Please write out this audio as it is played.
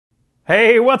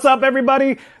Hey, what's up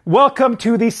everybody? Welcome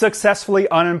to the Successfully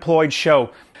Unemployed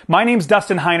show. My name's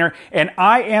Dustin Heiner and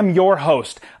I am your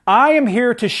host. I am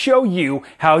here to show you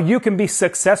how you can be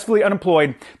successfully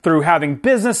unemployed through having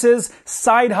businesses,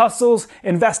 side hustles,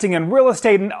 investing in real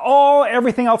estate, and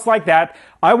everything else like that.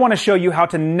 I want to show you how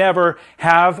to never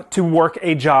have to work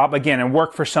a job again and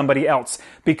work for somebody else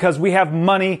because we have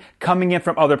money coming in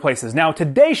from other places. Now,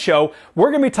 today's show,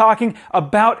 we're going to be talking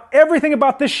about everything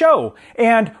about this show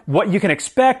and what you can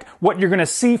expect, what you're going to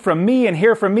see from me and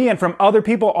hear from me and from other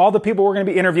people, all the people we're going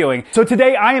to be interviewing. So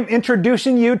today I am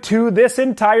introducing you to this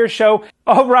entire show.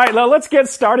 All right, well, let's get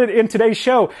started in today's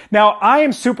show. Now, I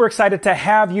am super excited to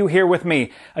have you here with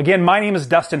me. Again, my name is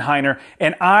Dustin Heiner,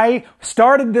 and I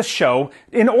started this show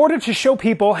in order to show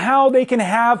people how they can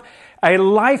have a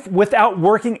life without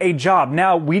working a job.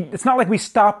 Now, it's not like we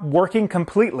stop working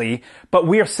completely, but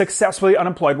we are successfully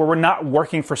unemployed where we're not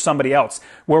working for somebody else,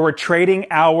 where we're trading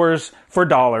hours for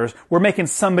dollars. We're making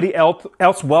somebody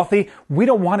else wealthy. We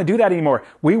don't want to do that anymore.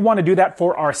 We want to do that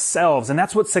for ourselves. And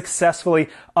that's what successfully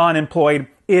unemployed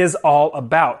is all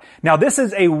about. Now, this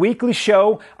is a weekly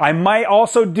show. I might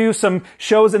also do some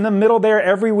shows in the middle there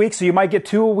every week, so you might get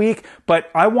 2 a week,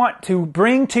 but I want to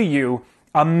bring to you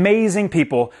amazing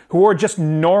people who are just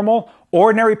normal,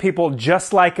 ordinary people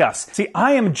just like us. See,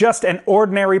 I am just an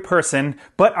ordinary person,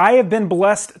 but I have been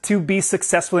blessed to be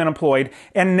successfully unemployed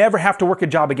and never have to work a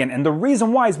job again. And the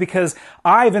reason why is because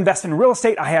I've invested in real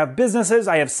estate, I have businesses,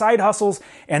 I have side hustles,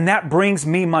 and that brings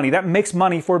me money. That makes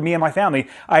money for me and my family.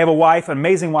 I have a wife, an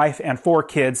amazing wife, and 4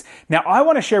 kids. Now, I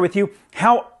want to share with you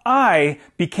how I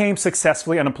became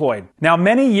successfully unemployed. Now,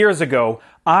 many years ago,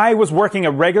 I was working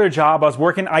a regular job. I was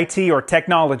working IT or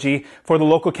technology for the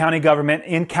local county government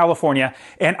in California.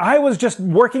 And I was just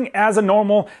working as a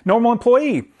normal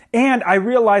employee. And I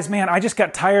realized, man, I just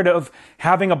got tired of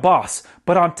having a boss.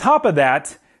 But on top of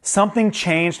that, something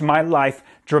changed my life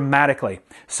dramatically.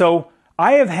 So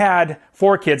I have had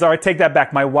 4 kids. All right, take that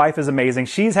back. My wife is amazing.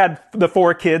 She's had the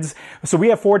 4 kids. So we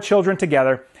have 4 children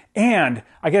together. And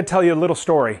I got to tell you a little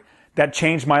story that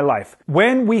changed my life.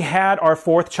 When we had our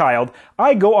 4th child,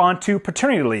 I go on to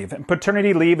paternity leave. And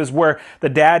paternity leave is where the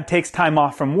dad takes time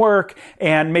off from work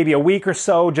and maybe a week or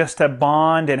so just to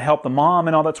bond and help the mom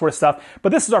and all that sort of stuff.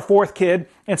 But this is our 4th kid,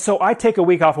 and so I take a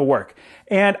week off of work.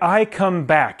 And I come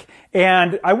back,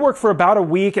 and I work for about a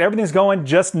week, and everything's going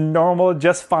just normal,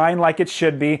 just fine like it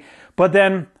should be. But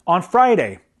then on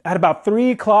Friday, at about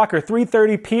 3 o'clock or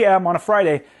 3:30 p.m. on a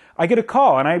Friday, I get a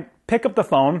call, and I pick up the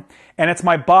phone, and it's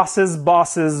my boss's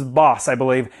boss, I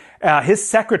believe. His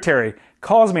secretary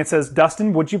calls me and says,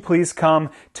 "Dustin, would you please come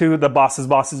to the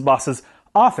boss's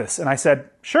office?" And I said,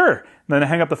 "Sure." And then I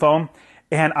hang up the phone,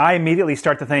 and I immediately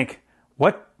start to think,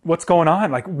 what's going on?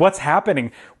 Like, what's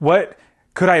happening? What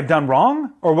could I have done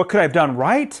wrong? Or what could I have done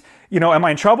right? Am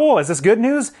I in trouble? Is this good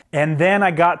news? And then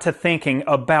I got to thinking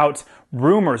about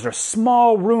rumors or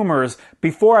small rumors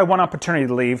before I went on paternity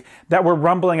leave that were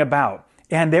rumbling about.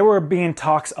 And there were being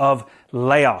talks of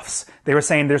layoffs. They were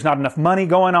saying there's not enough money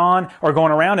going on or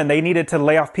going around and they needed to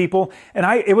lay off people. And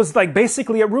it was like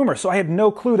basically a rumor. So I had no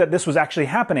clue that this was actually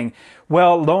happening.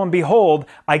 Well, lo and behold,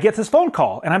 I get this phone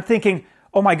call and I'm thinking,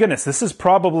 oh my goodness, this is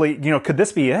probably, could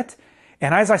this be it?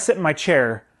 And as I sit in my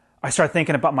chair, I start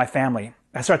thinking about my family.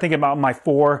 I start thinking about my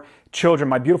 4 children,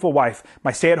 my beautiful wife,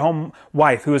 my stay-at-home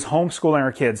wife who is homeschooling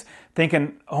her kids,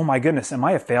 thinking, oh my goodness, am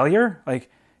I a failure?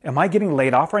 Am I getting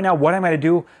laid off right now? What am I to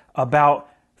do about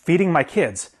feeding my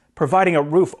kids, providing a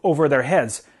roof over their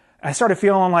heads? I started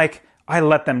feeling like I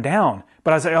let them down.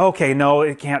 But I was like, okay, no,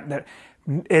 it can't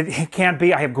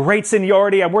be. I have great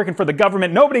seniority. I'm working for the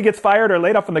government. Nobody gets fired or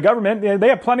laid off from the government. They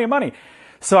have plenty of money.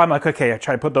 So I'm like, okay, I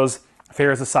try to put those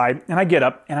affairs aside. And I get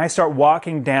up and I start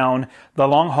walking down the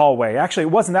long hallway. Actually,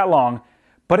 it wasn't that long,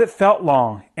 but it felt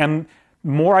long. And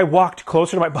the more I walked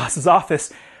closer to my boss's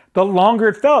office, the longer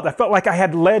it felt. I felt like I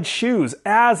had lead shoes.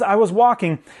 As I was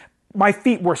walking, my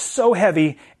feet were so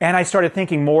heavy, and I started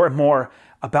thinking more and more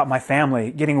about my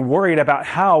family, getting worried about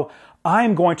how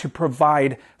I'm going to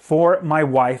provide for my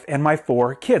wife and my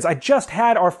 4 kids. I just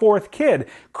had our 4th kid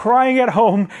crying at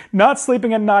home, not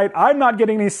sleeping at night. I'm not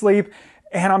getting any sleep,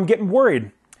 and I'm getting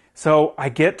worried. So I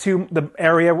get to the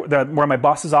area where my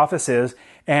boss's office is,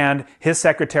 and his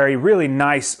secretary, really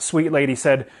nice, sweet lady,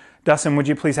 said, "Dustin, would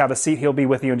you please have a seat? He'll be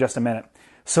with you in just a minute."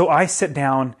 So I sit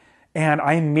down and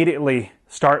I immediately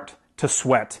start to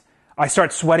sweat. I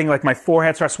start sweating, like my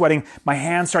forehead starts sweating. My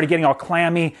hands started getting all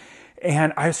clammy.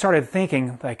 And I started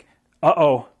thinking like,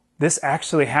 uh-oh, this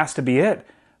actually has to be it.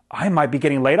 I might be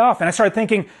getting laid off. And I started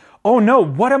thinking, oh no,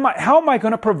 how am I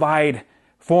going to provide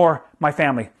for my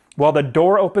family? Well, the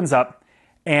door opens up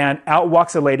and out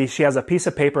walks a lady. She has a piece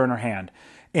of paper in her hand,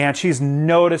 and she's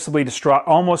noticeably distraught,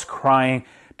 almost crying,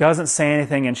 doesn't say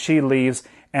anything, and she leaves.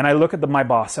 And I look at my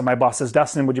boss, and my boss says,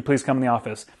 Dustin, would you please come in the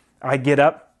office? I get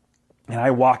up, and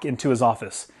I walk into his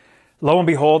office. Lo and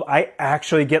behold, I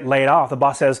actually get laid off. The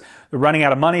boss says, we're running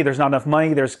out of money, there's not enough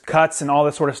money, there's cuts and all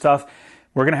this sort of stuff.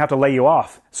 We're going to have to lay you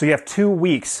off. So you have 2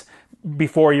 weeks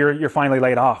before you're finally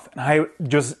laid off. And I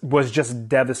was just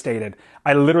devastated.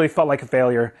 I literally felt like a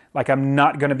failure, like I'm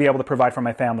not going to be able to provide for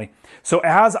my family. So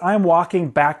as I'm walking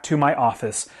back to my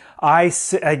office, I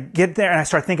get there and I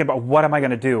start thinking about what am I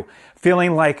going to do?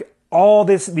 Feeling like all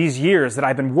these years that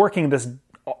I've been working this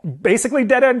basically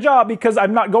dead-end job because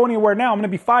I'm not going anywhere now, I'm going to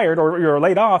be fired or you're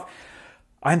laid off.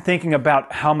 I'm thinking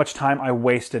about how much time I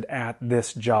wasted at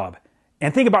this job.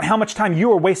 And think about how much time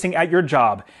you are wasting at your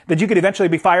job that you could eventually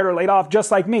be fired or laid off just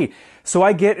like me. So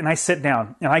I get and I sit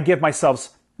down and I give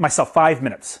myself 5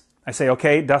 minutes. I say,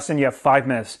 okay, Dustin, you have 5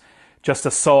 minutes just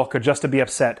to sulk or just to be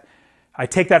upset. I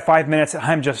take that 5 minutes and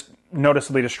I'm just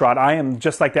noticeably distraught. I am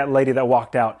just like that lady that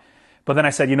walked out. But then I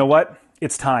said, you know what?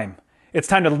 It's time. It's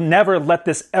time to never let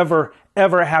this ever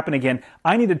happen again.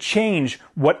 I need to change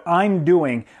what I'm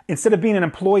doing. Instead of being an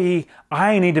employee,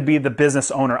 I need to be the business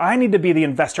owner. I need to be the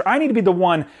investor. I need to be the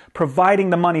one providing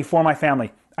the money for my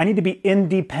family. I need to be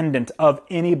independent of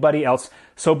anybody else.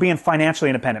 So being financially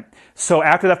independent. So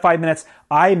after that 5 minutes,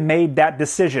 I made that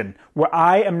decision where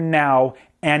I am now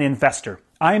an investor.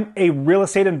 I'm a real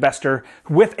estate investor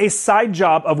with a side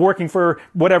job of working for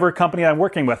whatever company I'm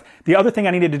working with. The other thing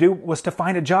I needed to do was to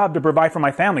find a job to provide for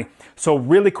my family. So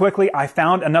really quickly, I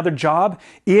found another job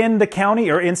in the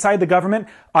county or inside the government.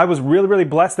 I was really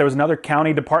blessed. There was another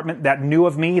county department that knew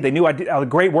of me. They knew I did the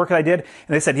great work that I did. And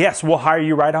they said, yes, we'll hire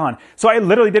you right on. So I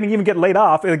literally didn't even get laid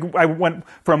off. I went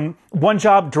from one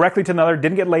job directly to another,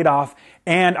 didn't get laid off.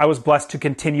 And I was blessed to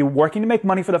continue working to make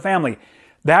money for the family.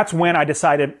 That's when I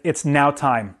decided it's now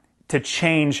time to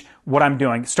change what I'm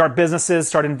doing, start businesses,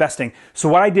 start investing. So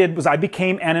what I did was I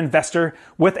became an investor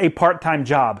with a part-time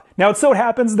job. Now it so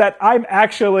happens that I'm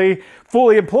actually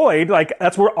fully employed. Like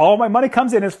that's where all my money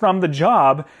comes in is from the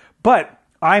job. But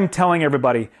I'm telling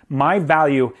everybody my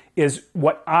value is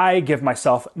what I give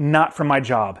myself, not from my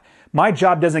job. My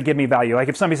job doesn't give me value. Like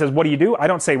if somebody says, what do you do? I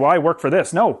don't say, well, I work for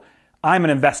this. No, I'm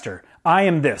an investor. I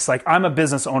am this. Like I'm a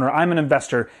business owner. I'm an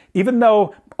investor. Even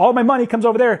though all my money comes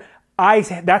over there,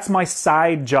 that's my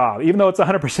side job. Even though it's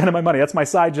 100% of my money, that's my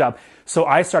side job. So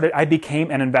I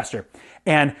became an investor.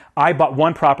 And I bought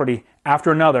one property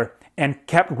after another and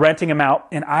kept renting them out.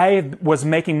 And I was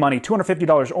making money,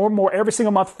 $250 or more every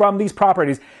single month from these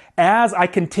properties. As I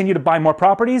continued to buy more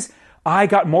properties, I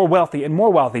got more wealthy and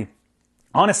more wealthy.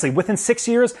 Honestly, within 6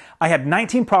 years, I had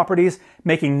 19 properties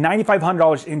making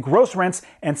 $9,500 in gross rents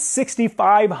and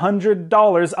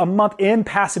 $6,500 a month in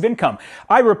passive income.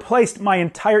 I replaced my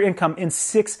entire income in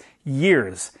 6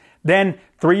 years. Then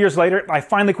 3 years later, I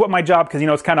finally quit my job because,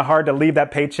 it's kind of hard to leave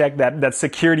that paycheck, that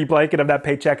security blanket of that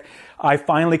paycheck. I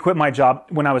finally quit my job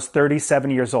when I was 37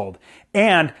 years old.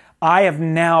 And I have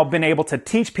now been able to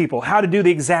teach people how to do the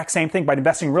exact same thing by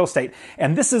investing in real estate.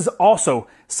 And this is also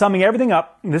summing everything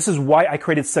up. This is why I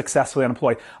created Successfully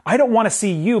Unemployed. I don't want to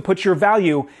see you put your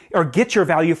value or get your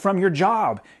value from your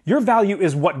job. Your value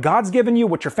is what God's given you,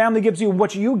 what your family gives you,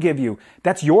 what you give you.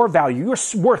 That's your value.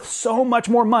 You're worth so much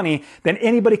more money than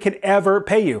anybody could ever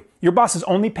pay you. Your boss is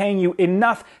only paying you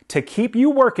enough to keep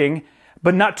you working,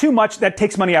 but not too much that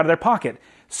takes money out of their pocket.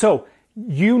 So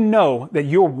you know that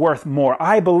you're worth more.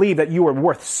 I believe that you are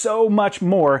worth so much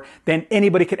more than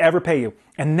anybody could ever pay you.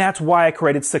 And that's why I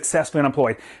created Successfully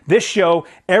Unemployed. This show,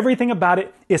 everything about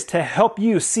it is to help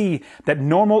you see that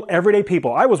normal, everyday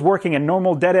people. I was working a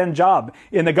normal dead-end job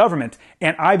in the government,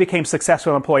 and I became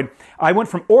successfully unemployed. I went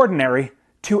from ordinary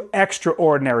to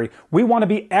extraordinary. We want to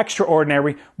be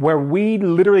extraordinary where we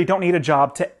literally don't need a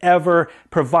job to ever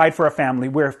provide for a family.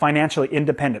 We're financially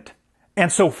independent. And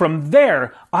so from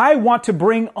there, I want to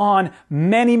bring on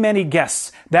many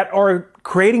guests that are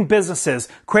creating businesses,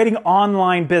 creating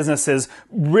online businesses,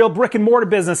 real brick and mortar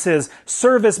businesses,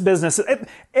 service businesses,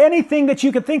 anything that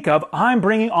you could think of. I'm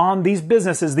bringing on these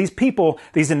businesses, these people,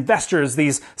 these investors,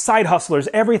 these side hustlers,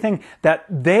 everything that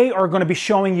they are going to be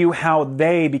showing you how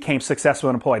they became successful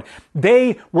and employed.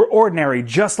 They were ordinary,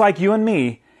 just like you and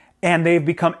me. And they've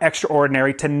become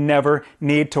extraordinary to never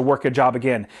need to work a job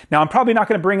again. Now, I'm probably not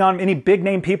going to bring on any big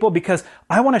name people because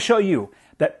I want to show you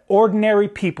that ordinary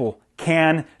people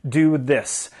can do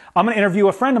this. I'm going to interview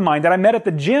a friend of mine that I met at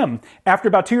the gym. After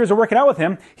about 2 years of working out with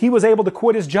him, he was able to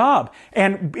quit his job.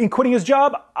 And in quitting his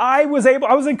job, I was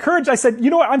encouraged. I said,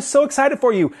 you know what? I'm so excited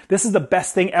for you. This is the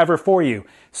best thing ever for you.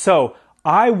 So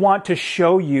I want to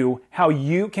show you how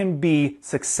you can be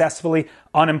successfully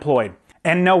unemployed.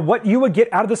 And now what you would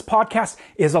get out of this podcast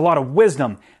is a lot of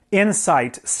wisdom,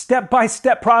 insight,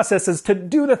 step-by-step processes to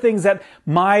do the things that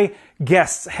my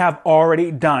guests have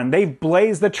already done. They've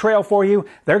blazed the trail for you.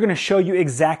 They're going to show you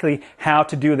exactly how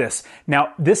to do this.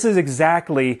 Now, this is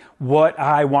exactly what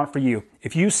I want for you.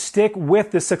 If you stick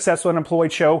with the Successful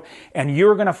Unemployed show and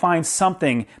you're going to find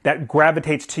something that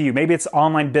gravitates to you, maybe it's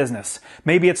online business,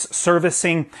 maybe it's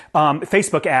servicing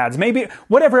Facebook ads, maybe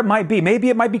whatever it might be, maybe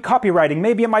it might be copywriting,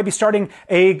 maybe it might be starting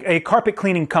a carpet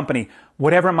cleaning company,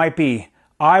 whatever it might be,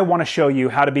 I want to show you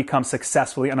how to become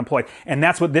successfully unemployed. And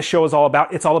that's what this show is all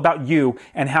about. It's all about you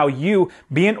and how you,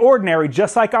 being ordinary,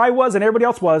 just like I was and everybody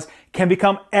else was, can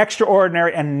become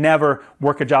extraordinary and never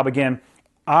work a job again.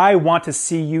 I want to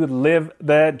see you live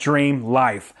the dream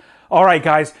life. All right,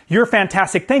 guys, you're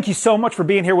fantastic. Thank you so much for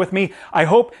being here with me. I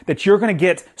hope that you're going to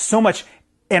get so much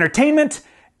entertainment,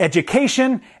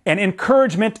 education, and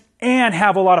encouragement and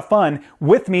have a lot of fun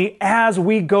with me as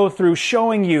we go through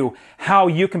showing you how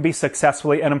you can be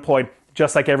successfully unemployed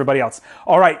just like everybody else.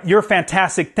 All right, you're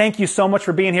fantastic. Thank you so much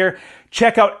for being here.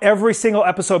 Check out every single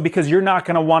episode because you're not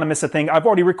going to want to miss a thing. I've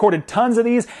already recorded tons of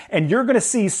these and you're going to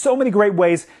see so many great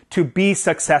ways to be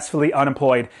successfully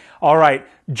unemployed. All right,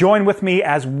 join with me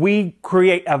as we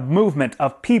create a movement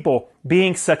of people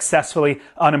being successfully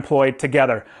unemployed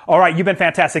together. All right, you've been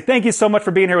fantastic. Thank you so much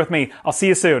for being here with me. I'll see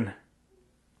you soon.